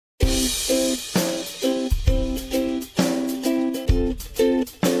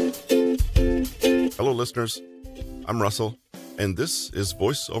listeners. I'm Russell, and this is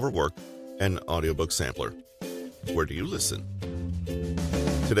Voice Over Work, an audiobook sampler. Where do you listen?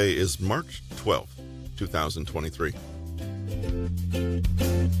 Today is March 12th, 2023.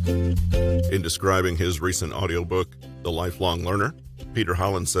 In describing his recent audiobook, The Lifelong Learner, Peter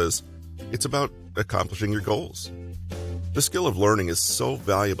Hollins says, it's about accomplishing your goals. The skill of learning is so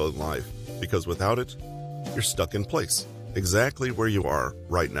valuable in life because without it, you're stuck in place, exactly where you are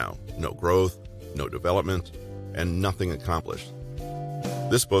right now. No growth, no development, and nothing accomplished.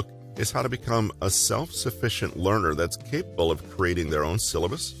 This book is how to become a self-sufficient learner that's capable of creating their own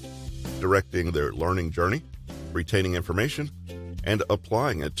syllabus, directing their learning journey, retaining information, and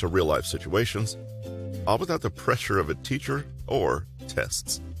applying it to real-life situations, all without the pressure of a teacher or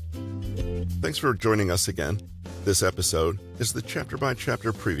tests. Thanks for joining us again. This episode is the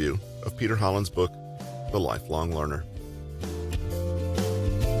chapter-by-chapter preview of Peter Hollins' book, The Lifelong Learner.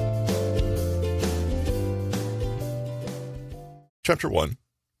 Chapter 1,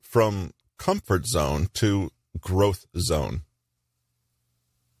 From Comfort Zone to Growth Zone.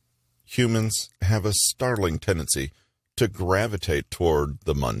 Humans have a startling tendency to gravitate toward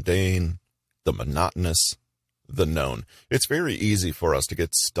the mundane, the monotonous, the known. It's very easy for us to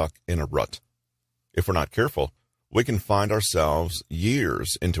get stuck in a rut. If we're not careful, we can find ourselves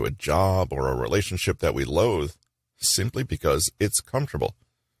years into a job or a relationship that we loathe simply because it's comfortable.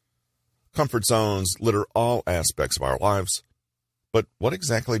 Comfort zones litter all aspects of our lives. But what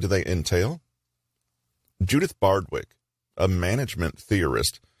exactly do they entail? Judith Bardwick, a management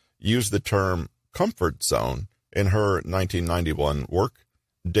theorist, used the term comfort zone in her 1991 work,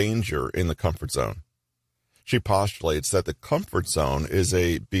 Danger in the Comfort Zone. She postulates that the comfort zone is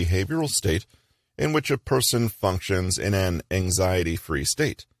a behavioral state in which a person functions in an anxiety-free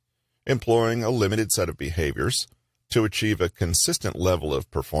state, employing a limited set of behaviors to achieve a consistent level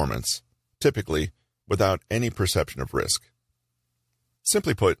of performance, typically without any perception of risk.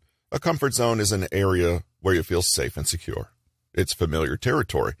 Simply put, a comfort zone is an area where you feel safe and secure. It's familiar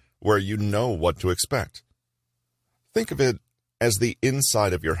territory where you know what to expect. Think of it as the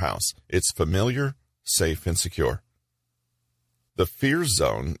inside of your house. It's familiar, safe, and secure. The fear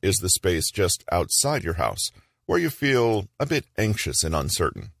zone is the space just outside your house where you feel a bit anxious and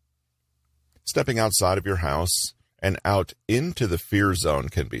uncertain. Stepping outside of your house and out into the fear zone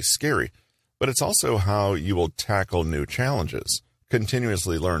can be scary, but it's also how you will tackle new challenges,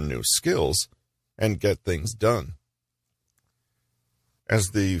 continuously learn new skills, and get things done. As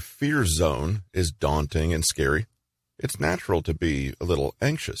the fear zone is daunting and scary, it's natural to be a little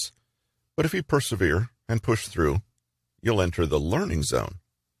anxious. But if you persevere and push through, you'll enter the learning zone.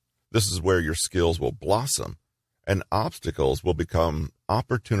 This is where your skills will blossom and obstacles will become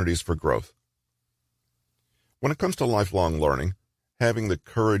opportunities for growth. When it comes to lifelong learning, having the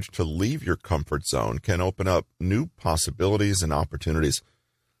courage to leave your comfort zone can open up new possibilities and opportunities.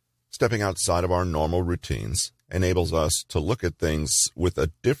 Stepping outside of our normal routines enables us to look at things with a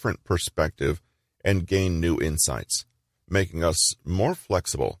different perspective and gain new insights, making us more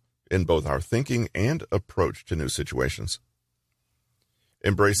flexible in both our thinking and approach to new situations.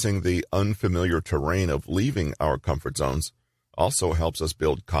 Embracing the unfamiliar terrain of leaving our comfort zones also helps us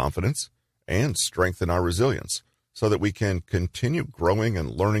build confidence and strengthen our resilience, so that we can continue growing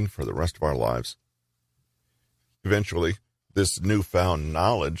and learning for the rest of our lives. Eventually, this newfound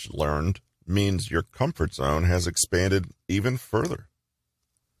knowledge learned means your comfort zone has expanded even further.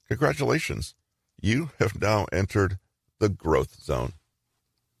 Congratulations, you have now entered the growth zone.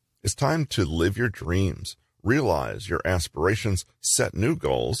 It's time to live your dreams, realize your aspirations, set new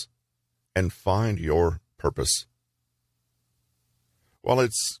goals, and find your purpose. While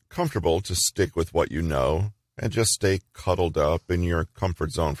it's comfortable to stick with what you know and just stay cuddled up in your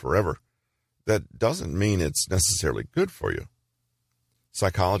comfort zone forever, that doesn't mean it's necessarily good for you.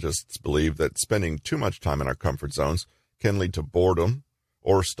 Psychologists believe that spending too much time in our comfort zones can lead to boredom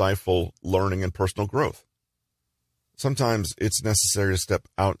or stifle learning and personal growth. Sometimes it's necessary to step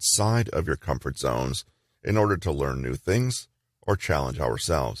outside of your comfort zones in order to learn new things or challenge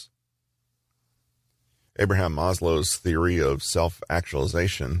ourselves. Abraham Maslow's theory of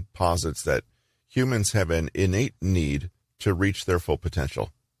self-actualization posits that humans have an innate need to reach their full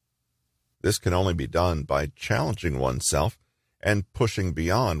potential. This can only be done by challenging oneself and pushing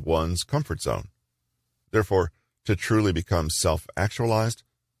beyond one's comfort zone. Therefore, to truly become self-actualized,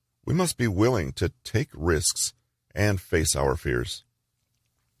 we must be willing to take risks and face our fears.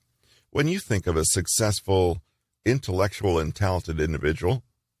 When you think of a successful, intellectual, and talented individual,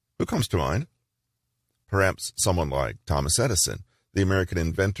 who comes to mind? Perhaps someone like Thomas Edison, the American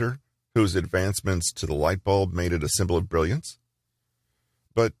inventor whose advancements to the light bulb made it a symbol of brilliance.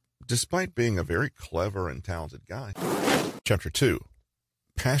 But despite being a very clever and talented guy. Chapter 2.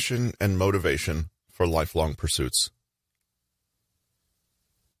 Passion and Motivation for Lifelong Pursuits.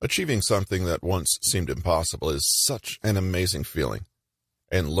 Achieving something that once seemed impossible is such an amazing feeling,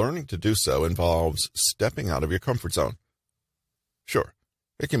 and learning to do so involves stepping out of your comfort zone. Sure,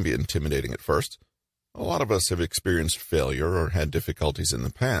 it can be intimidating at first. A lot of us have experienced failure or had difficulties in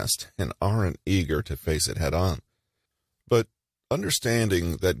the past and aren't eager to face it head on. But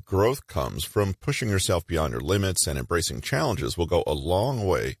understanding that growth comes from pushing yourself beyond your limits and embracing challenges will go a long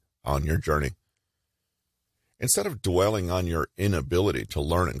way on your journey. Instead of dwelling on your inability to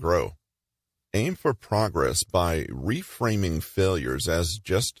learn and grow, aim for progress by reframing failures as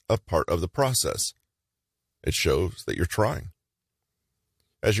just a part of the process. It shows that you're trying.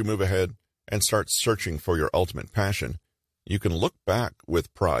 As you move ahead and start searching for your ultimate passion, you can look back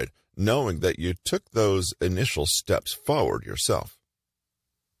with pride, knowing that you took those initial steps forward yourself.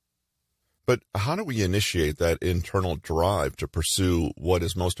 But how do we initiate that internal drive to pursue what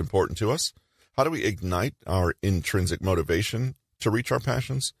is most important to us? How do we ignite our intrinsic motivation to reach our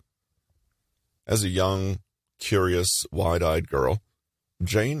passions? As a young, curious, wide-eyed girl,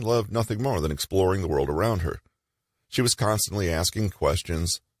 Jane loved nothing more than exploring the world around her. She was constantly asking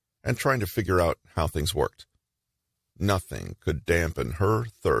questions and trying to figure out how things worked. Nothing could dampen her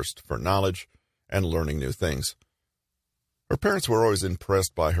thirst for knowledge and learning new things. Her parents were always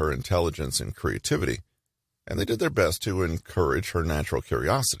impressed by her intelligence and creativity, and they did their best to encourage her natural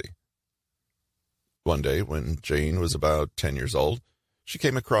curiosity. One day, when Jane was about 10 years old, she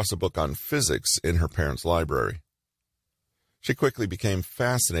came across a book on physics in her parents' library. She quickly became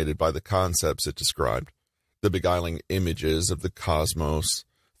fascinated by the concepts it described, the beguiling images of the cosmos,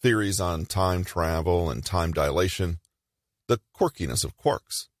 theories on time travel and time dilation, the quirkiness of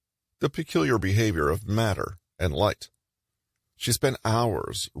quarks, the peculiar behavior of matter and light. She spent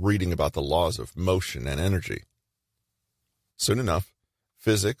hours reading about the laws of motion and energy. Soon enough,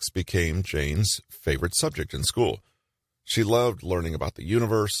 physics became Jane's favorite subject in school. She loved learning about the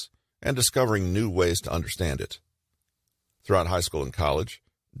universe and discovering new ways to understand it. Throughout high school and college,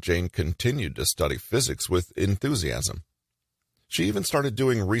 Jane continued to study physics with enthusiasm. She even started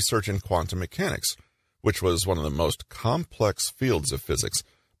doing research in quantum mechanics, which was one of the most complex fields of physics,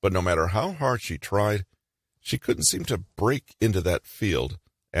 but no matter how hard she tried, she couldn't seem to break into that field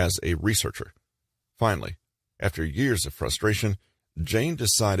as a researcher. Finally, after years of frustration, Jane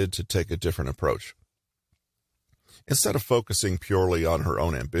decided to take a different approach. Instead of focusing purely on her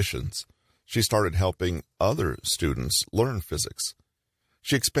own ambitions, she started helping other students learn physics.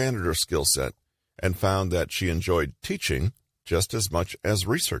 She expanded her skill set and found that she enjoyed teaching just as much as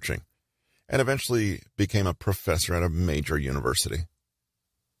researching, and eventually became a professor at a major university.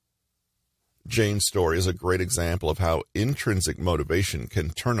 Jane's story is a great example of how intrinsic motivation can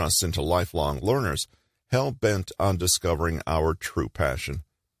turn us into lifelong learners, hell-bent on discovering our true passion.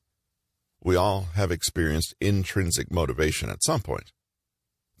 We all have experienced intrinsic motivation at some point.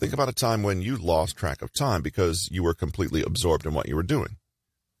 Think about a time when you lost track of time because you were completely absorbed in what you were doing.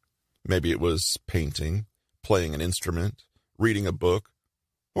 Maybe it was painting, playing an instrument, reading a book,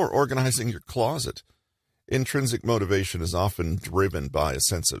 or organizing your closet. Intrinsic motivation is often driven by a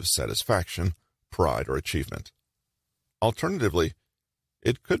sense of satisfaction, pride, or achievement. Alternatively,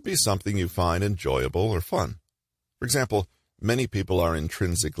 it could be something you find enjoyable or fun. For example, many people are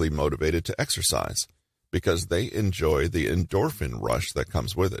intrinsically motivated to exercise because they enjoy the endorphin rush that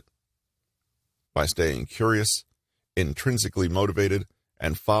comes with it. By staying curious, intrinsically motivated,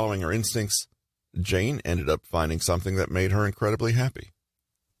 and following her instincts, Jane ended up finding something that made her incredibly happy.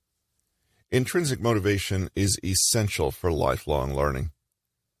 Intrinsic motivation is essential for lifelong learning.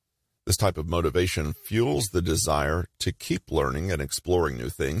 This type of motivation fuels the desire to keep learning and exploring new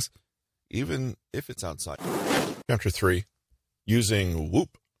things, even if it's outside. Chapter 3. Using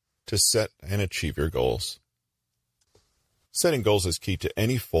WHOOP to set and achieve your goals. Setting goals is key to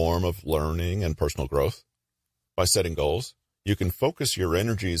any form of learning and personal growth. By setting goals, you can focus your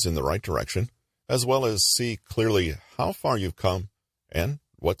energies in the right direction, as well as see clearly how far you've come and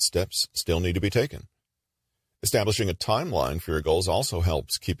what steps still need to be taken. Establishing a timeline for your goals also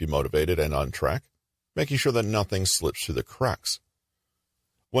helps keep you motivated and on track, making sure that nothing slips through the cracks.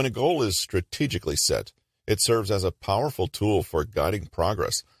 When a goal is strategically set, it serves as a powerful tool for guiding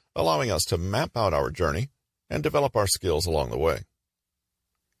progress, allowing us to map out our journey and develop our skills along the way.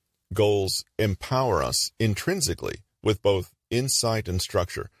 Goals empower us intrinsically with both insight and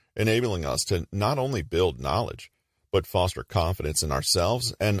structure, enabling us to not only build knowledge, but foster confidence in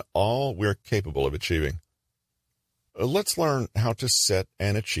ourselves and all we're capable of achieving. Let's learn how to set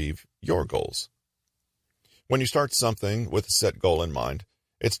and achieve your goals. When you start something with a set goal in mind,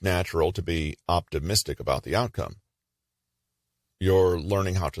 It's natural to be optimistic about the outcome. You're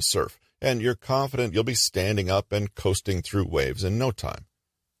learning how to surf, and you're confident you'll be standing up and coasting through waves in no time.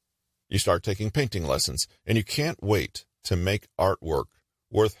 You start taking painting lessons, and you can't wait to make artwork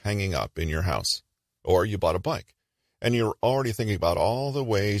worth hanging up in your house. Or you bought a bike, and you're already thinking about all the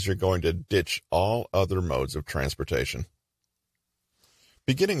ways you're going to ditch all other modes of transportation.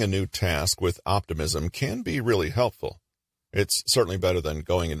 Beginning a new task with optimism can be really helpful. It's certainly better than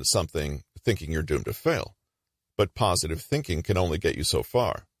going into something thinking you're doomed to fail. But positive thinking can only get you so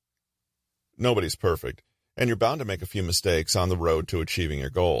far. Nobody's perfect, and you're bound to make a few mistakes on the road to achieving your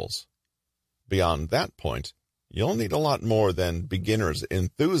goals. Beyond that point, you'll need a lot more than beginner's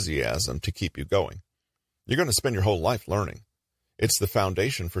enthusiasm to keep you going. You're going to spend your whole life learning. It's the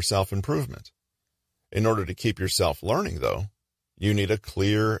foundation for self-improvement. In order to keep yourself learning, though, you need a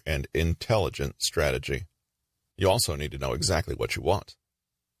clear and intelligent strategy. You also need to know exactly what you want.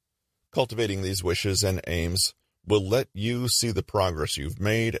 Cultivating these wishes and aims will let you see the progress you've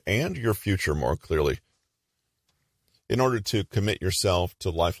made and your future more clearly. In order to commit yourself to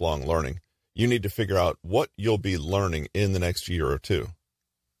lifelong learning, you need to figure out what you'll be learning in the next year or two.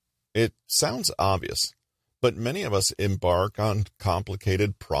 It sounds obvious, but many of us embark on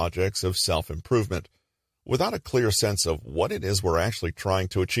complicated projects of self-improvement without a clear sense of what it is we're actually trying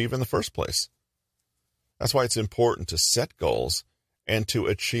to achieve in the first place. That's why it's important to set goals and to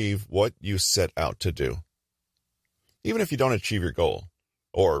achieve what you set out to do. Even if you don't achieve your goal,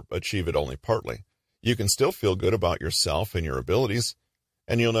 or achieve it only partly, you can still feel good about yourself and your abilities,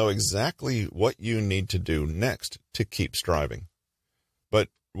 and you'll know exactly what you need to do next to keep striving. But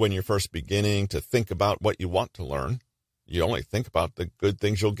when you're first beginning to think about what you want to learn, you only think about the good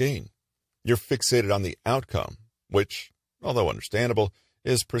things you'll gain. You're fixated on the outcome, which, although understandable,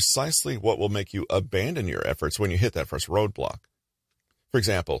 is precisely what will make you abandon your efforts when you hit that first roadblock. For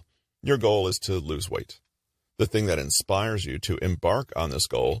example, your goal is to lose weight. The thing that inspires you to embark on this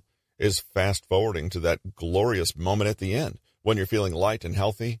goal is fast-forwarding to that glorious moment at the end, when you're feeling light and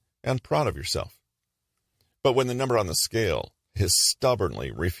healthy and proud of yourself. But when the number on the scale is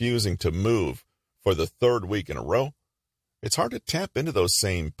stubbornly refusing to move for the third week in a row, it's hard to tap into those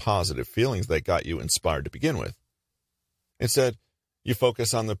same positive feelings that got you inspired to begin with. Instead, you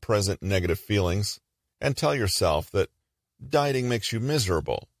focus on the present negative feelings and tell yourself that dieting makes you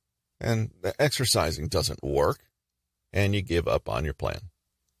miserable and exercising doesn't work, and you give up on your plan.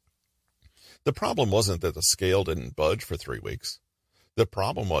 The problem wasn't that the scale didn't budge for 3 weeks. The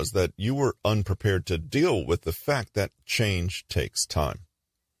problem was that you were unprepared to deal with the fact that change takes time.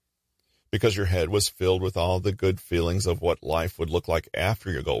 Because your head was filled with all the good feelings of what life would look like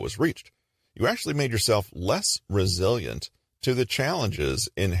after your goal was reached, you actually made yourself less resilient to the challenges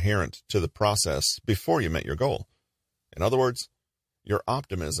inherent to the process before you met your goal. In other words, your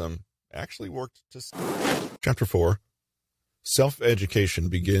optimism actually worked to... Chapter 4. Self-education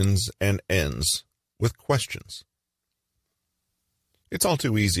begins and ends with questions. It's all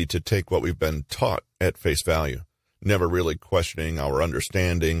too easy to take what we've been taught at face value, never really questioning our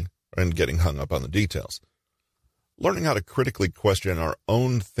understanding and getting hung up on the details. Learning how to critically question our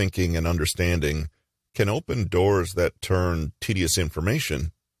own thinking and understanding can open doors that turn tedious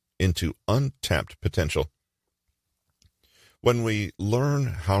information into untapped potential. When we learn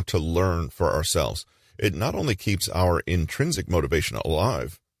how to learn for ourselves, it not only keeps our intrinsic motivation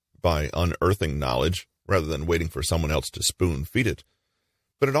alive by unearthing knowledge rather than waiting for someone else to spoon-feed it,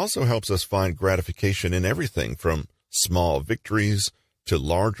 but it also helps us find gratification in everything from small victories to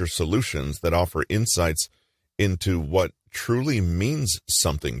larger solutions that offer insights into what truly means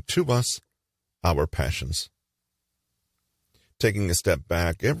something to us, our passions. Taking a step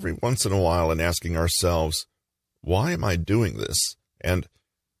back every once in a while and asking ourselves, why am I doing this? And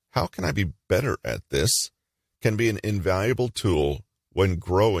how can I be better at this? Can be an invaluable tool when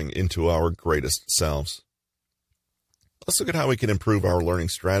growing into our greatest selves. Let's look at how we can improve our learning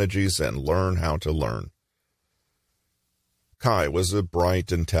strategies and learn how to learn. Kai was a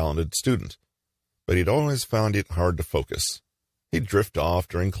bright and talented student, but he'd always found it hard to focus. He'd drift off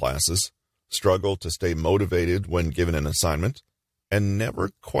during classes, struggle to stay motivated when given an assignment, and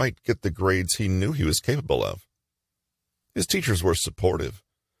never quite get the grades he knew he was capable of. His teachers were supportive,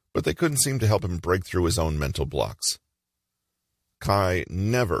 but they couldn't seem to help him break through his own mental blocks. Kai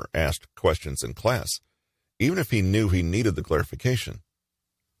never asked questions in class, even if he knew he needed the clarification.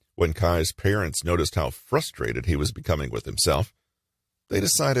 When Kai's parents noticed how frustrated he was becoming with himself, they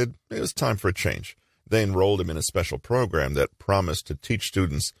decided it was time for a change. They enrolled him in a special program that promised to teach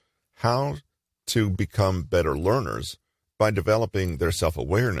students how to become better learners by developing their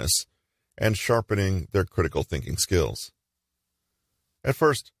self-awareness and sharpening their critical thinking skills. At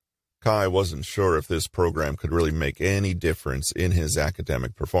first, Kai wasn't sure if this program could really make any difference in his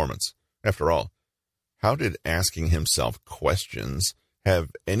academic performance. After all, how did asking himself questions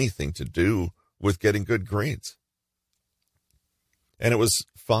have anything to do with getting good grades? And it was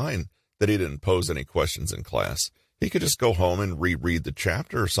fine that he didn't pose any questions in class. He could just go home and reread the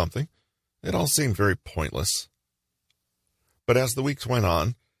chapter or something. It all seemed very pointless. But as the weeks went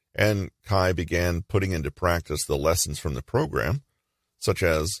on, and Kai began putting into practice the lessons from the program, such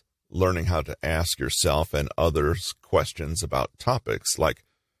as learning how to ask yourself and others questions about topics like,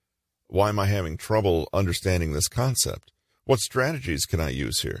 why am I having trouble understanding this concept? What strategies can I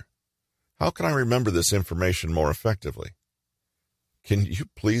use here? How can I remember this information more effectively? Can you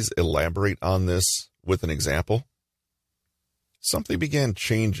please elaborate on this with an example? Something began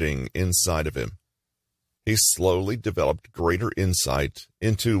changing inside of him. He slowly developed greater insight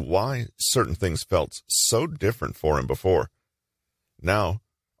into why certain things felt so different for him before. Now,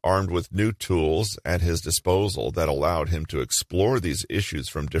 armed with new tools at his disposal that allowed him to explore these issues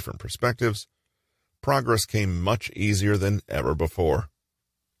from different perspectives, progress came much easier than ever before.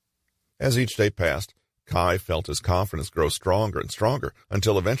 As each day passed, Kai felt his confidence grow stronger and stronger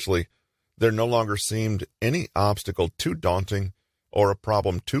until eventually there no longer seemed any obstacle too daunting or a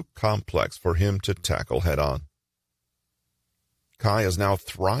problem too complex for him to tackle head-on. Kai is now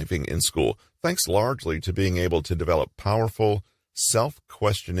thriving in school, thanks largely to being able to develop powerful,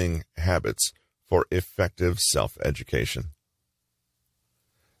 self-questioning habits for effective self-education.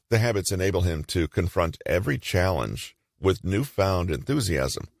 The habits enable him to confront every challenge with newfound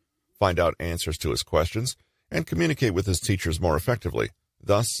enthusiasm, find out answers to his questions, and communicate with his teachers more effectively,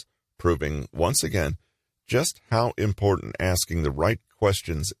 thus proving once again just how important asking the right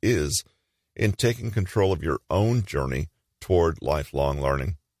questions is in taking control of your own journey toward lifelong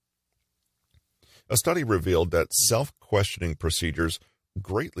learning. A study revealed that self-questioning procedures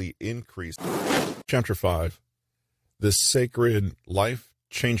greatly increased. Chapter 5. The sacred,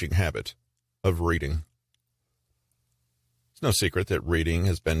 life-changing habit of reading. It's no secret that reading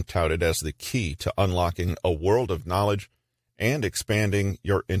has been touted as the key to unlocking a world of knowledge and expanding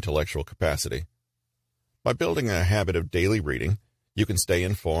your intellectual capacity. By building a habit of daily reading, you can stay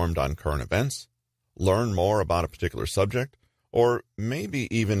informed on current events, learn more about a particular subject, or maybe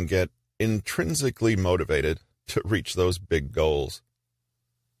even get intrinsically motivated to reach those big goals.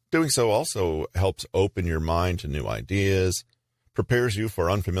 Doing so also helps open your mind to new ideas, prepares you for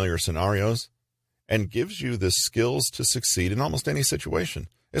unfamiliar scenarios, and gives you the skills to succeed in almost any situation.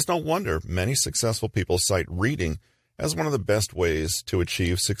 It's no wonder many successful people cite reading as one of the best ways to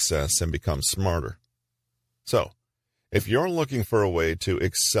achieve success and become smarter. So, if you're looking for a way to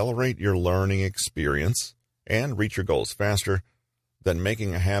accelerate your learning experience and reach your goals faster, then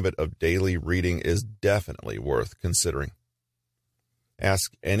making a habit of daily reading is definitely worth considering.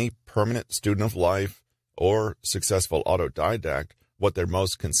 Ask any permanent student of life or successful autodidact what their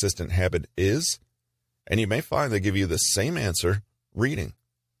most consistent habit is, and you may find they give you the same answer, reading.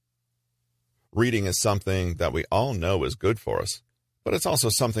 Reading is something that we all know is good for us, but it's also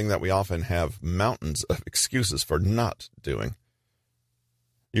something that we often have mountains of excuses for not doing.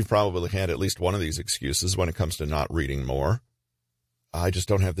 You've probably had at least one of these excuses when it comes to not reading more. I just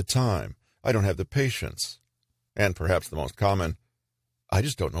don't have the time. I don't have the patience. And perhaps the most common, I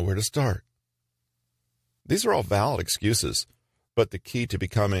just don't know where to start. These are all valid excuses, but the key to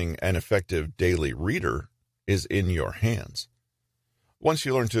becoming an effective daily reader is in your hands. Once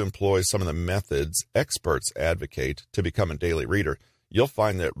you learn to employ some of the methods experts advocate to become a daily reader, you'll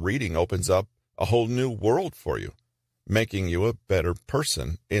find that reading opens up a whole new world for you, making you a better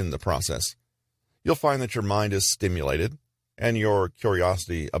person in the process. You'll find that your mind is stimulated and your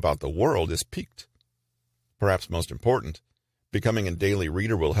curiosity about the world is piqued. Perhaps most important, becoming a daily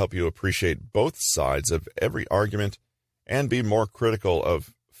reader will help you appreciate both sides of every argument and be more critical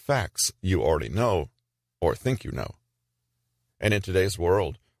of facts you already know or think you know. And in today's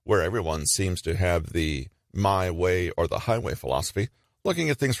world, where everyone seems to have the my way or the highway philosophy, looking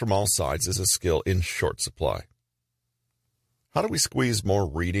at things from all sides is a skill in short supply. How do we squeeze more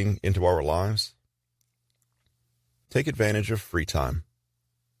reading into our lives? Take advantage of free time.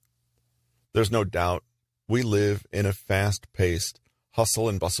 There's no doubt we live in a fast-paced, hustle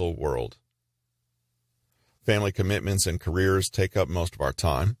and bustle world. Family commitments and careers take up most of our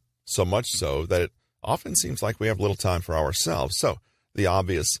time, so much so that it often seems like we have little time for ourselves. So the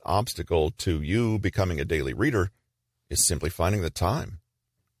obvious obstacle to you becoming a daily reader is simply finding the time.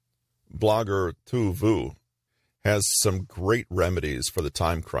 Blogger Tu Vu has some great remedies for the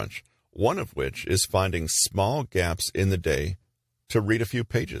time crunch, one of which is finding small gaps in the day to read a few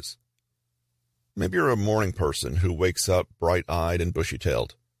pages. Maybe you're a morning person who wakes up bright-eyed and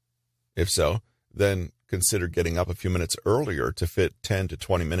bushy-tailed. If so, then consider getting up a few minutes earlier to fit 10 to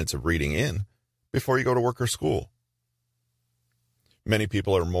 20 minutes of reading in before you go to work or school. Many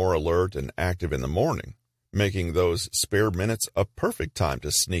people are more alert and active in the morning, making those spare minutes a perfect time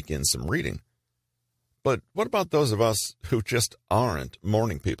to sneak in some reading. But what about those of us who just aren't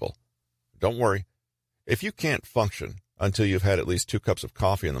morning people? Don't worry. If you can't function until you've had at least 2 cups of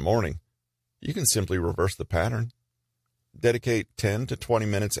coffee in the morning, you can simply reverse the pattern. Dedicate 10 to 20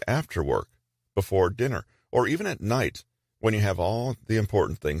 minutes after work, before dinner, or even at night when you have all the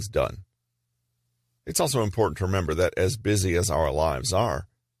important things done. It's also important to remember that as busy as our lives are,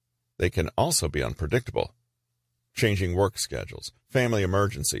 they can also be unpredictable. Changing work schedules, family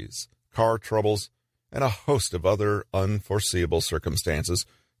emergencies, car troubles, and a host of other unforeseeable circumstances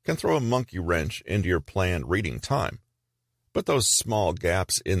can throw a monkey wrench into your planned reading time. But those small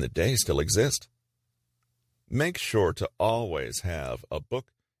gaps in the day still exist. Make sure to always have a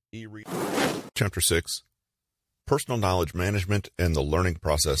book, e-read. Chapter 6, Personal Knowledge Management and the Learning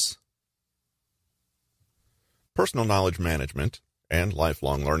Process. Personal knowledge management and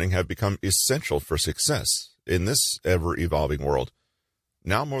lifelong learning have become essential for success in this ever-evolving world.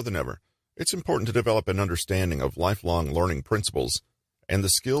 Now more than ever, it's important to develop an understanding of lifelong learning principles and the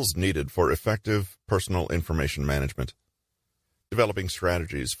skills needed for effective personal information management. Developing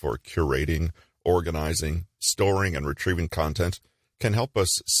strategies for curating, organizing, storing, and retrieving content can help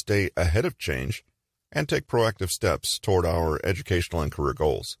us stay ahead of change and take proactive steps toward our educational and career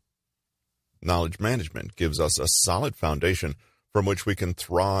goals. Knowledge management gives us a solid foundation from which we can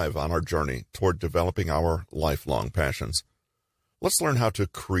thrive on our journey toward developing our lifelong passions. Let's learn how to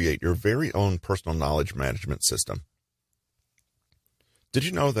create your very own personal knowledge management system. Did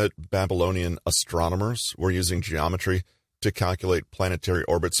you know that Babylonian astronomers were using geometry to calculate planetary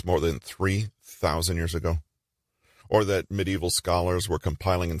orbits more than 3,000 years ago? Or that medieval scholars were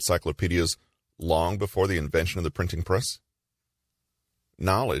compiling encyclopedias long before the invention of the printing press?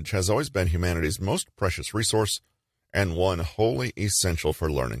 Knowledge has always been humanity's most precious resource and one wholly essential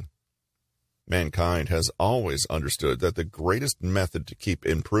for learning. Mankind has always understood that the greatest method to keep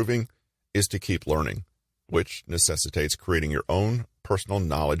improving is to keep learning, which necessitates creating your own personal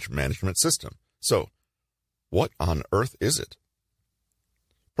knowledge management system. So, what on earth is it?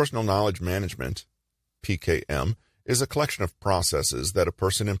 Personal knowledge management, PKM, is a collection of processes that a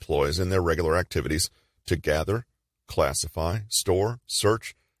person employs in their regular activities to gather, classify, store,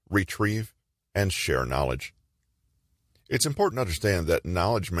 search, retrieve, and share knowledge. It's important to understand that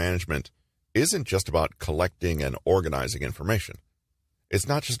knowledge management isn't just about collecting and organizing information. It's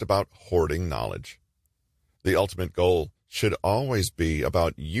not just about hoarding knowledge. The ultimate goal should always be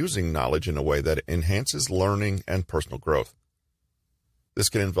about using knowledge in a way that enhances learning and personal growth. This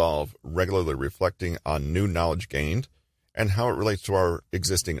can involve regularly reflecting on new knowledge gained and how it relates to our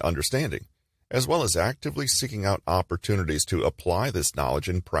existing understanding, as well as actively seeking out opportunities to apply this knowledge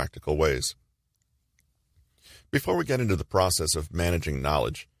in practical ways. Before we get into the process of managing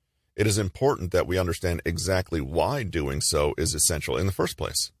knowledge, it is important that we understand exactly why doing so is essential in the first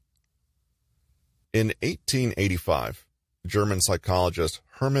place. In 1885, German psychologist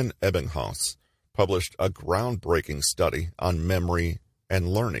Hermann Ebbinghaus published a groundbreaking study on memory and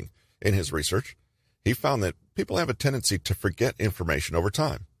learning. In his research, he found that people have a tendency to forget information over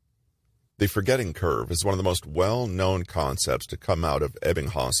time. The forgetting curve is one of the most well-known concepts to come out of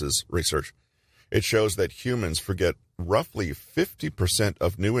Ebbinghaus's research. It shows that humans forget roughly 50%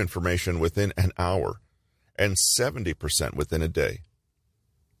 of new information within an hour and 70% within a day.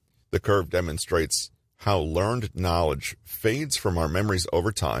 The curve demonstrates how learned knowledge fades from our memories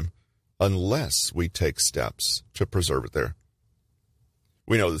over time unless we take steps to preserve it there.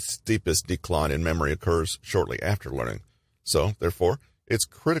 We know the steepest decline in memory occurs shortly after learning, so, therefore, it's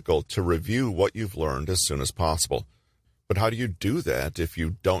critical to review what you've learned as soon as possible. But how do you do that if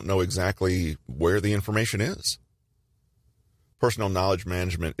you don't know exactly where the information is? Personal knowledge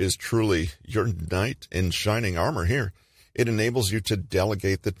management is truly your knight in shining armor here. It enables you to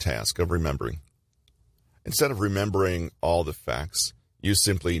delegate the task of remembering. Instead of remembering all the facts, you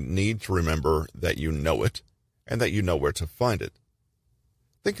simply need to remember that you know it and that you know where to find it.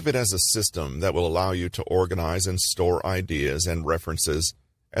 Think of it as a system that will allow you to organize and store ideas and references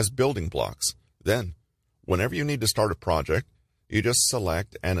as building blocks. Then, whenever you need to start a project, you just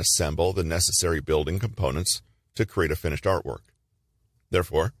select and assemble the necessary building components to create a finished artwork.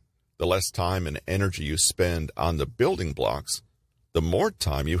 Therefore, the less time and energy you spend on the building blocks, the more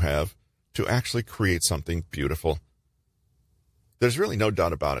time you have to actually create something beautiful. There's really no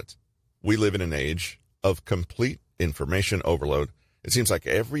doubt about it. We live in an age of complete information overload, It seems like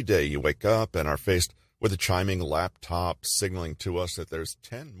every day you wake up and are faced with a chiming laptop signaling to us that there's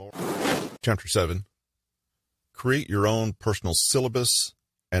 10 more. Chapter 7. Create your own personal syllabus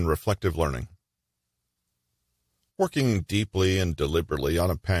and reflective learning. Working deeply and deliberately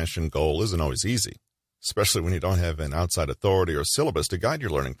on a passion goal isn't always easy, especially when you don't have an outside authority or syllabus to guide your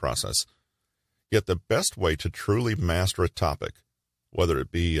learning process. Yet the best way to truly master a topic, whether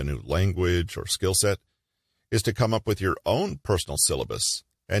it be a new language or skill set, is to come up with your own personal syllabus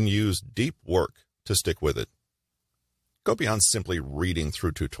and use deep work to stick with it. Go beyond simply reading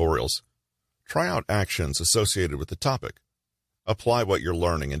through tutorials. Try out actions associated with the topic. Apply what you're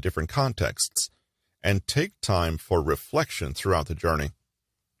learning in different contexts, and take time for reflection throughout the journey.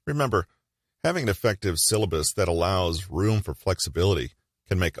 Remember, having an effective syllabus that allows room for flexibility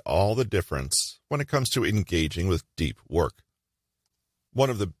can make all the difference when it comes to engaging with deep work. One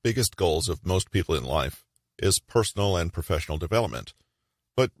of the biggest goals of most people in life is personal and professional development.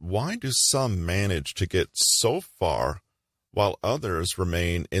 But why do some manage to get so far while others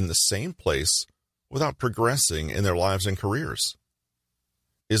remain in the same place without progressing in their lives and careers?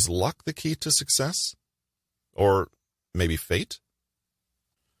 Is luck the key to success? Or maybe fate?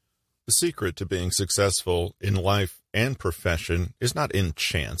 The secret to being successful in life and profession is not in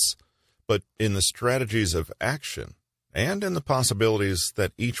chance, but in the strategies of action and in the possibilities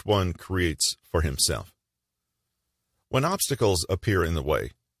that each one creates for himself. When obstacles appear in the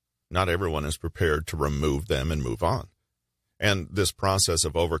way, not everyone is prepared to remove them and move on. And this process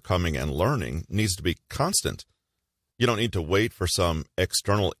of overcoming and learning needs to be constant. You don't need to wait for some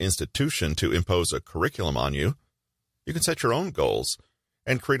external institution to impose a curriculum on you. You can set your own goals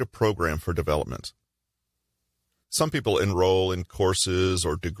and create a program for development. Some people enroll in courses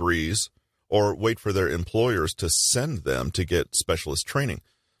or degrees or wait for their employers to send them to get specialist training,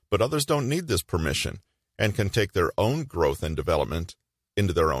 but others don't need this permission and can take their own growth and development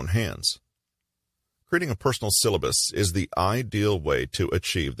into their own hands. Creating a personal syllabus is the ideal way to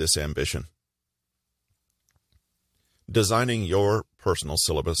achieve this ambition. Designing your personal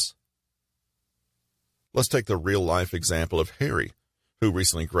syllabus. Let's take the real-life example of Harry, who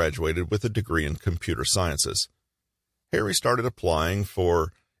recently graduated with a degree in computer sciences. Harry started applying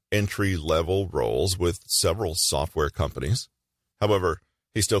for entry-level roles with several software companies. However,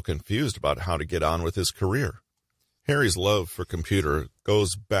 he's still confused about how to get on with his career. Harry's love for computer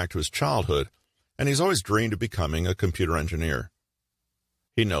goes back to his childhood, and he's always dreamed of becoming a computer engineer.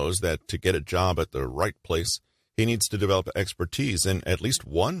 He knows that to get a job at the right place, he needs to develop expertise in at least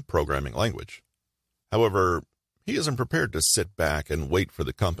one programming language. However, he isn't prepared to sit back and wait for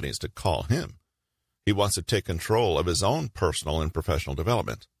the companies to call him. He wants to take control of his own personal and professional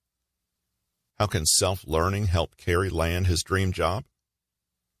development. How can self-learning help Harry land his dream job?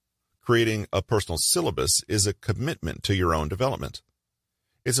 Creating a personal syllabus is a commitment to your own development.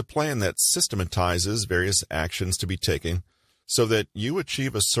 It's a plan that systematizes various actions to be taken so that you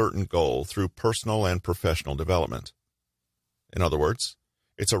achieve a certain goal through personal and professional development. In other words,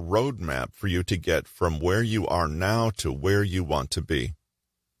 it's a roadmap for you to get from where you are now to where you want to be.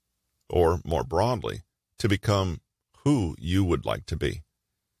 Or, more broadly, to become who you would like to be.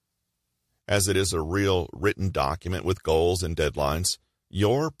 As it is a real written document with goals and deadlines,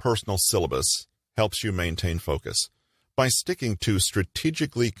 your personal syllabus helps you maintain focus. By sticking to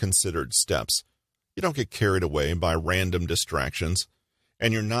strategically considered steps, you don't get carried away by random distractions,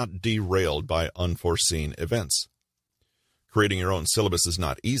 and you're not derailed by unforeseen events. Creating your own syllabus is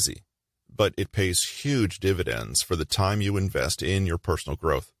not easy, but it pays huge dividends for the time you invest in your personal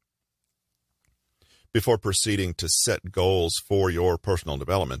growth. Before proceeding to set goals for your personal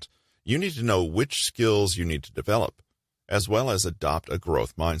development, you need to know which skills you need to develop, as well as adopt a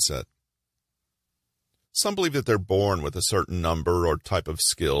growth mindset. Some believe that they're born with a certain number or type of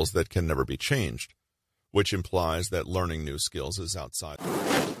skills that can never be changed, which implies that learning new skills is outside.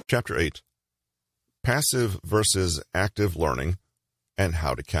 Chapter 8. Passive versus active learning and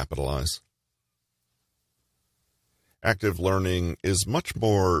how to capitalize. Active learning is much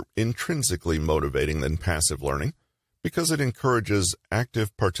more intrinsically motivating than passive learning because it encourages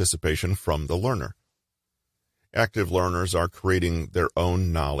active participation from the learner. Active learners are creating their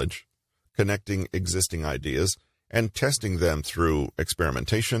own knowledge, connecting existing ideas, and testing them through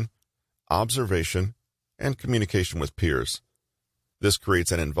experimentation, observation, and communication with peers. This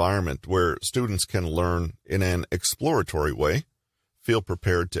creates an environment where students can learn in an exploratory way, feel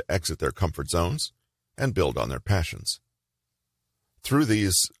prepared to exit their comfort zones, and build on their passions. Through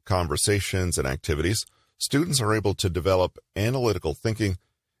these conversations and activities, students are able to develop analytical thinking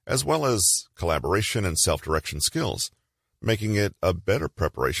as well as collaboration and self-direction skills, making it a better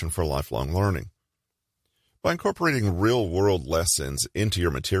preparation for lifelong learning. By incorporating real-world lessons into your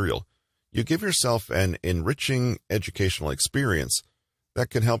material, you give yourself an enriching educational experience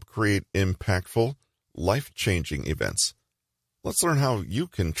that can help create impactful, life-changing events. Let's learn how you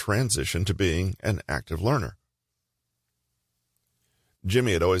can transition to being an active learner.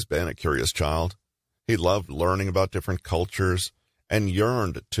 Jimmy had always been a curious child. He loved learning about different cultures and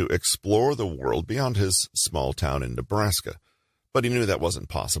yearned to explore the world beyond his small town in Nebraska. But he knew that wasn't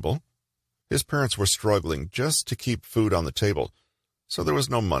possible. His parents were struggling just to keep food on the table, so there was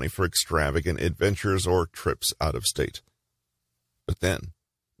no money for extravagant adventures or trips out of state. But then,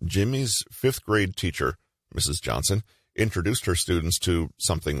 Jimmy's fifth-grade teacher, Mrs. Johnson, introduced her students to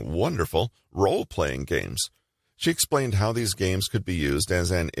something wonderful, role-playing games. She explained how these games could be used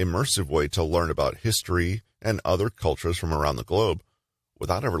as an immersive way to learn about history and other cultures from around the globe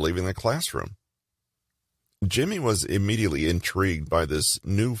without ever leaving the classroom. Jimmy was immediately intrigued by this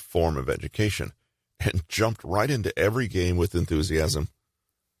new form of education and jumped right into every game with enthusiasm.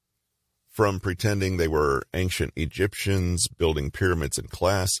 From pretending they were ancient Egyptians building pyramids in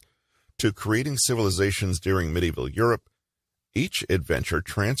class to creating civilizations during medieval Europe, each adventure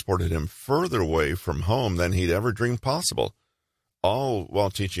transported him further away from home than he'd ever dreamed possible, all while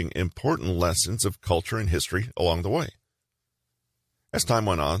teaching important lessons of culture and history along the way. As time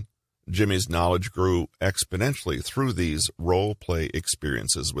went on, Jimmy's knowledge grew exponentially through these role-play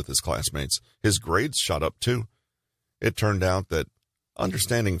experiences with his classmates. His grades shot up, too. It turned out that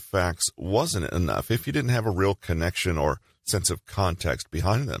understanding facts wasn't enough if you didn't have a real connection or sense of context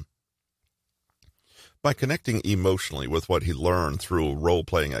behind them. By connecting emotionally with what he learned through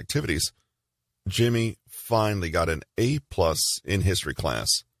role-playing activities, Jimmy finally got an A+ in history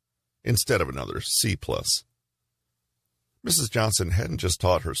class instead of another C+. Mrs. Johnson hadn't just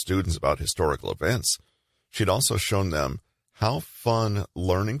taught her students about historical events. She'd also shown them how fun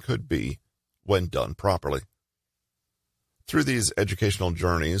learning could be when done properly. Through these educational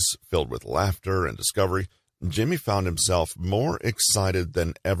journeys filled with laughter and discovery, Jimmy found himself more excited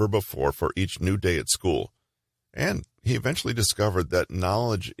than ever before for each new day at school, and he eventually discovered that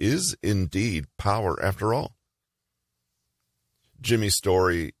knowledge is indeed power after all. Jimmy's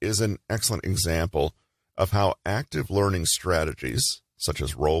story is an excellent example of how active learning strategies, such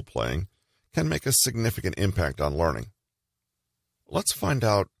as role-playing, can make a significant impact on learning. Let's find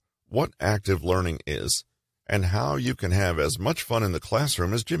out what active learning is and how you can have as much fun in the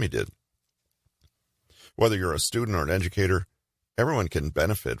classroom as Jimmy did. Whether you're a student or an educator, everyone can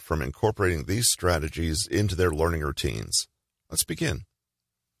benefit from incorporating these strategies into their learning routines. Let's begin.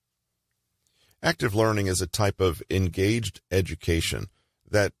 Active learning is a type of engaged education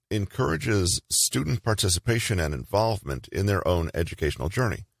that encourages student participation and involvement in their own educational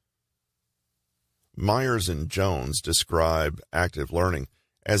journey. Myers and Jones describe active learning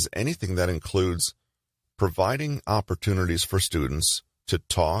as anything that includes providing opportunities for students to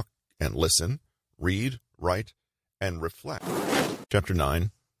talk and listen, read, write, and reflect. Chapter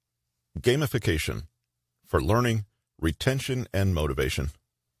 9, Gamification for Learning, Retention, and Motivation.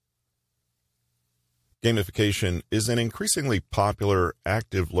 Gamification is an increasingly popular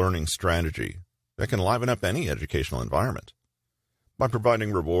active learning strategy that can liven up any educational environment. By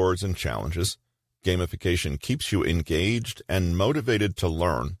providing rewards and challenges, gamification keeps you engaged and motivated to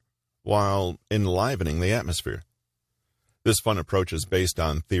learn while enlivening the atmosphere. This fun approach is based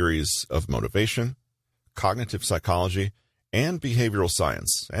on theories of motivation, cognitive psychology, and behavioral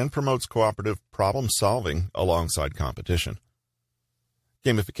science, and promotes cooperative problem-solving alongside competition.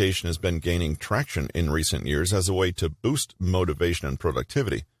 Gamification has been gaining traction in recent years as a way to boost motivation and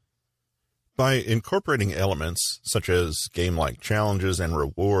productivity. By incorporating elements such as game-like challenges and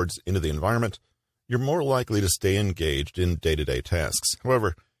rewards into the environment, you're more likely to stay engaged in day-to-day tasks.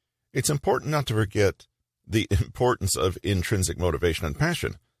 However, it's important not to forget the importance of intrinsic motivation and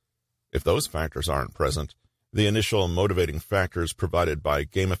passion. If those factors aren't present, the initial motivating factors provided by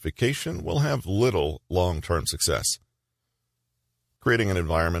gamification will have little long-term success. Creating an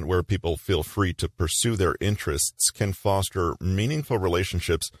environment where people feel free to pursue their interests can foster meaningful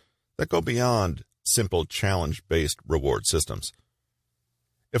relationships that go beyond simple challenge-based reward systems.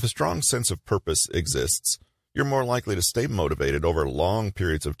 If a strong sense of purpose exists, you're more likely to stay motivated over long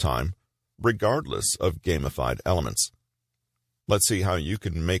periods of time, regardless of gamified elements. Let's see how you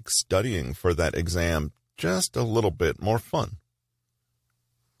can make studying for that exam just a little bit more fun.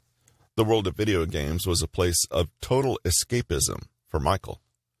 The world of video games was a place of total escapism for Michael.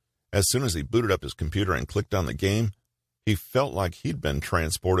 As soon as he booted up his computer and clicked on the game, he felt like he'd been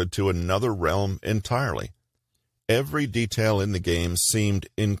transported to another realm entirely. Every detail in the game seemed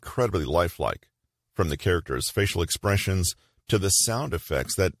incredibly lifelike, from the character's facial expressions to the sound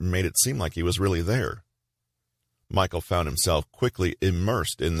effects that made it seem like he was really there. Michael found himself quickly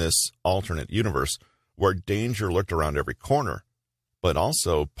immersed in this alternate universe where danger lurked around every corner, but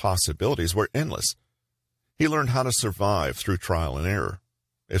also possibilities were endless. He learned how to survive through trial and error.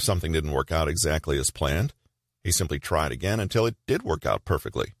 If something didn't work out exactly as planned, he simply tried again until it did work out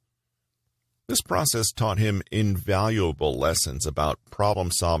perfectly. This process taught him invaluable lessons about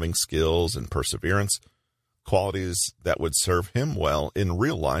problem-solving skills and perseverance, qualities that would serve him well in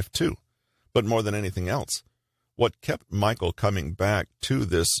real life too. But more than anything else, what kept Michael coming back to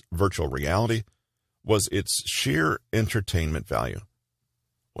this virtual reality was its sheer entertainment value.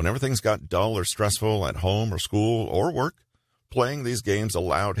 Whenever things got dull or stressful at home or school or work, playing these games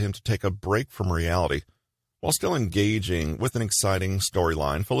allowed him to take a break from reality while still engaging with an exciting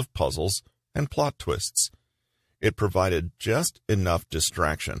storyline full of puzzles and plot twists. It provided just enough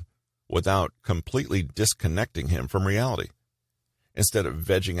distraction without completely disconnecting him from reality. Instead of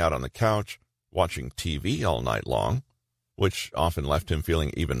vegging out on the couch, watching TV all night long, which often left him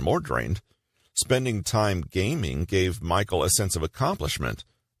feeling even more drained, spending time gaming gave Michael a sense of accomplishment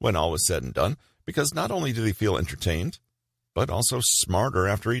when all was said and done, because not only did he feel entertained, but also smarter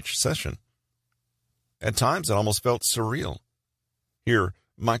after each session. At times, it almost felt surreal. Here,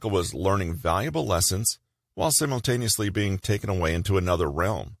 Michael was learning valuable lessons while simultaneously being taken away into another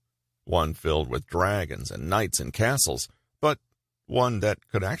realm, one filled with dragons and knights and castles, but one that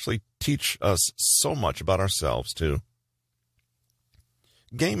could actually teach us so much about ourselves, too.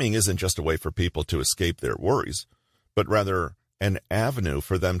 Gaming isn't just a way for people to escape their worries, but rather an avenue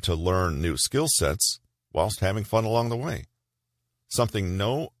for them to learn new skill sets whilst having fun along the way. Something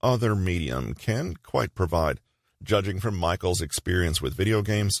no other medium can quite provide. Judging from Michael's experience with video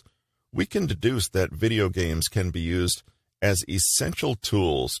games, we can deduce that video games can be used as essential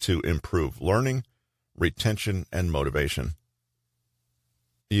tools to improve learning, retention, and motivation.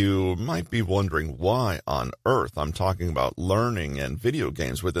 You might be wondering why on earth I'm talking about learning and video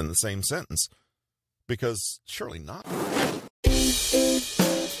games within the same sentence, because surely not.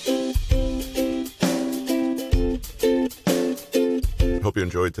 Hope you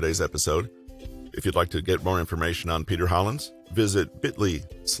enjoyed today's episode. If you'd like to get more information on Peter Hollins, visit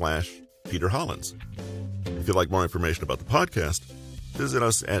bit.ly/Peter Hollins. If you'd like more information about the podcast, visit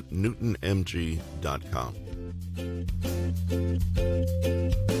us at newtonmg.com.